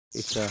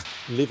It's a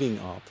living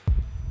art.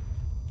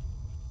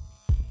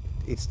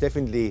 It's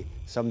definitely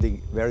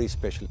something very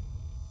special,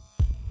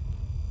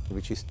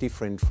 which is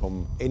different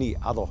from any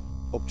other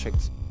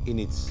objects in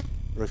its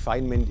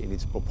refinement, in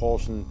its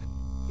proportion,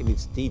 in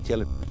its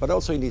detail, but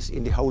also in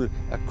the whole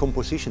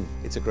composition.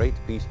 It's a great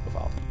piece of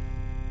art.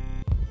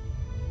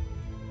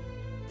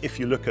 If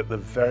you look at the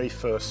very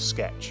first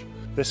sketch,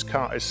 this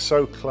car is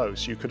so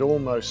close you could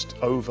almost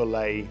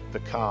overlay the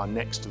car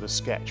next to the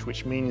sketch,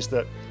 which means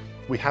that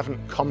we haven't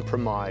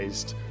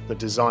compromised the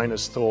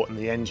designer's thought and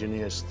the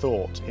engineer's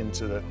thought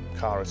into the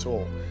car at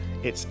all.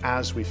 It's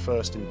as we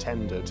first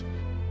intended.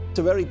 It's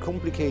a very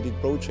complicated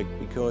project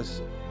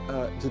because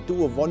to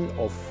do a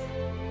one-off,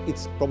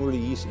 it's probably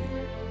easy,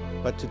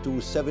 but to do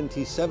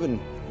 77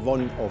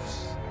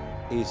 one-offs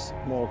is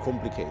more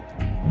complicated.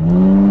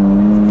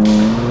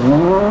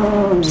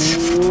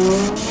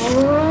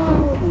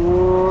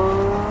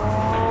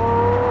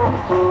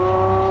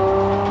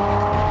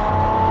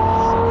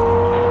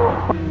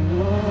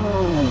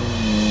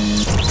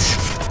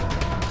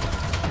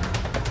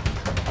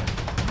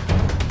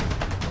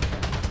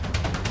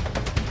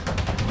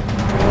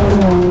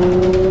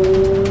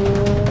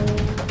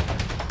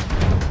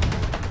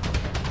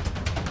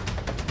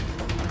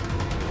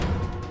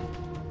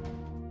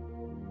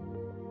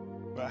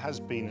 It has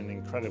been an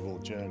incredible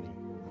journey.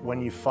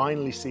 When you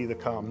finally see the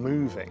car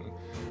moving,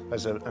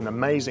 there's an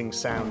amazing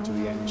sound to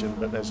the engine,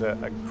 but there's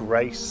a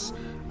grace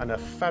and a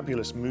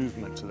fabulous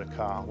movement to the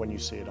car when you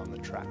see it on the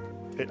track.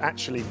 It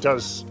actually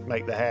does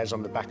make the hairs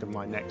on the back of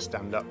my neck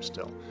stand up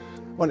still.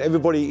 Well,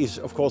 everybody is,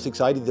 of course,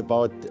 excited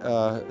about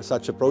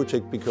such a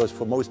project because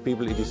for most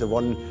people it is a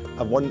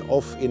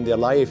one-off in their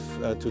life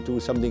to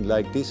do something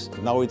like this.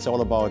 Now it's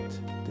all about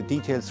the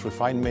details,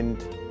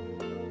 refinement,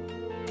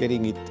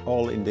 getting it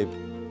all in the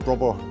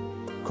proper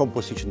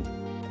composition.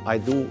 I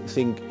do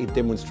think it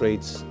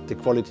demonstrates the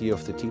quality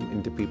of the team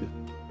and the people.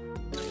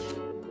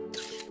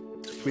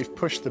 We've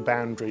pushed the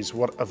boundaries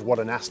of what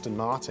an Aston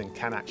Martin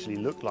can actually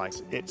look like.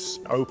 It's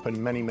opened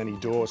many, many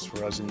doors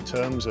for us in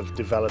terms of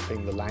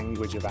developing the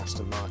language of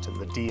Aston Martin,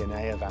 the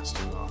DNA of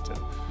Aston Martin.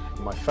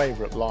 My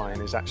favourite line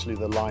is actually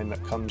the line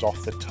that comes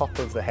off the top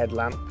of the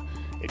headlamp.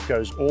 It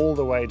goes all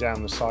the way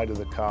down the side of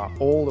the car,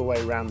 all the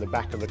way around the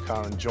back of the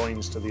car and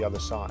joins to the other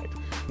side.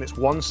 And it's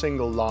one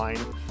single line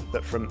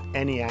that from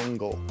any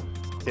angle,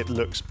 it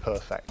looks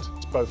perfect.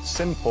 It's both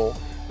simple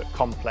but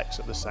complex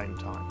at the same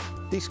time.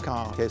 This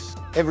car has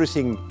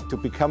everything to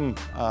become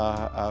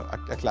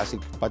a classic,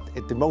 but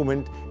at the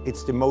moment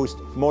it's the most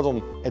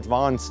modern,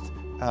 advanced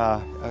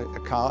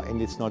car,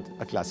 and it's not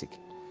a classic.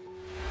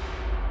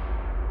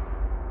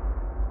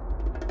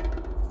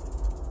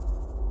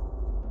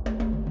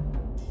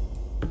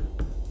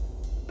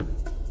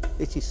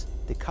 It is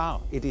the car,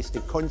 it is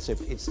the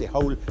concept, it's the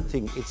whole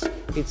thing,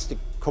 it's the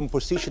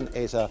composition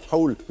as a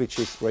whole which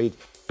is great.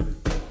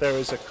 There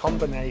is a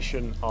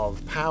combination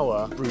of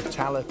power,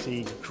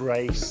 brutality,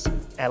 grace,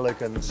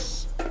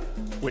 elegance,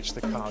 which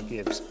the car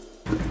gives.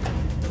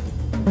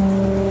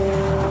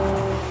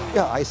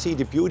 Yeah, I see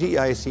the beauty,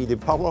 I see the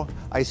power,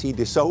 I see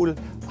the soul,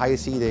 I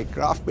see the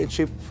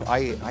craftsmanship,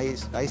 I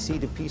see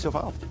the piece of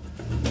art.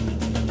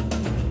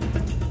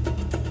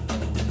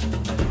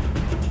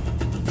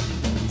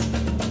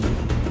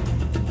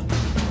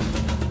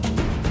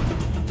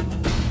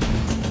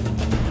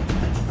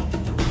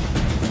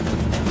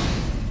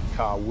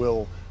 Car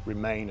will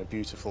remain a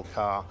beautiful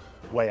car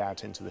way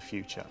out into the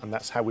future, and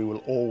that's how we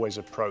will always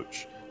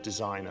approach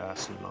design at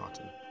Aston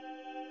Martin.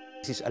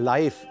 This is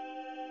alive.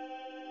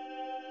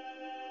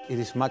 It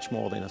is much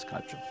more than a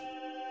sculpture.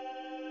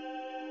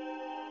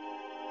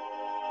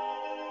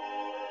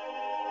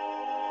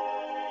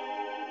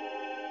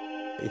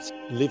 It's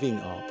living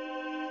art.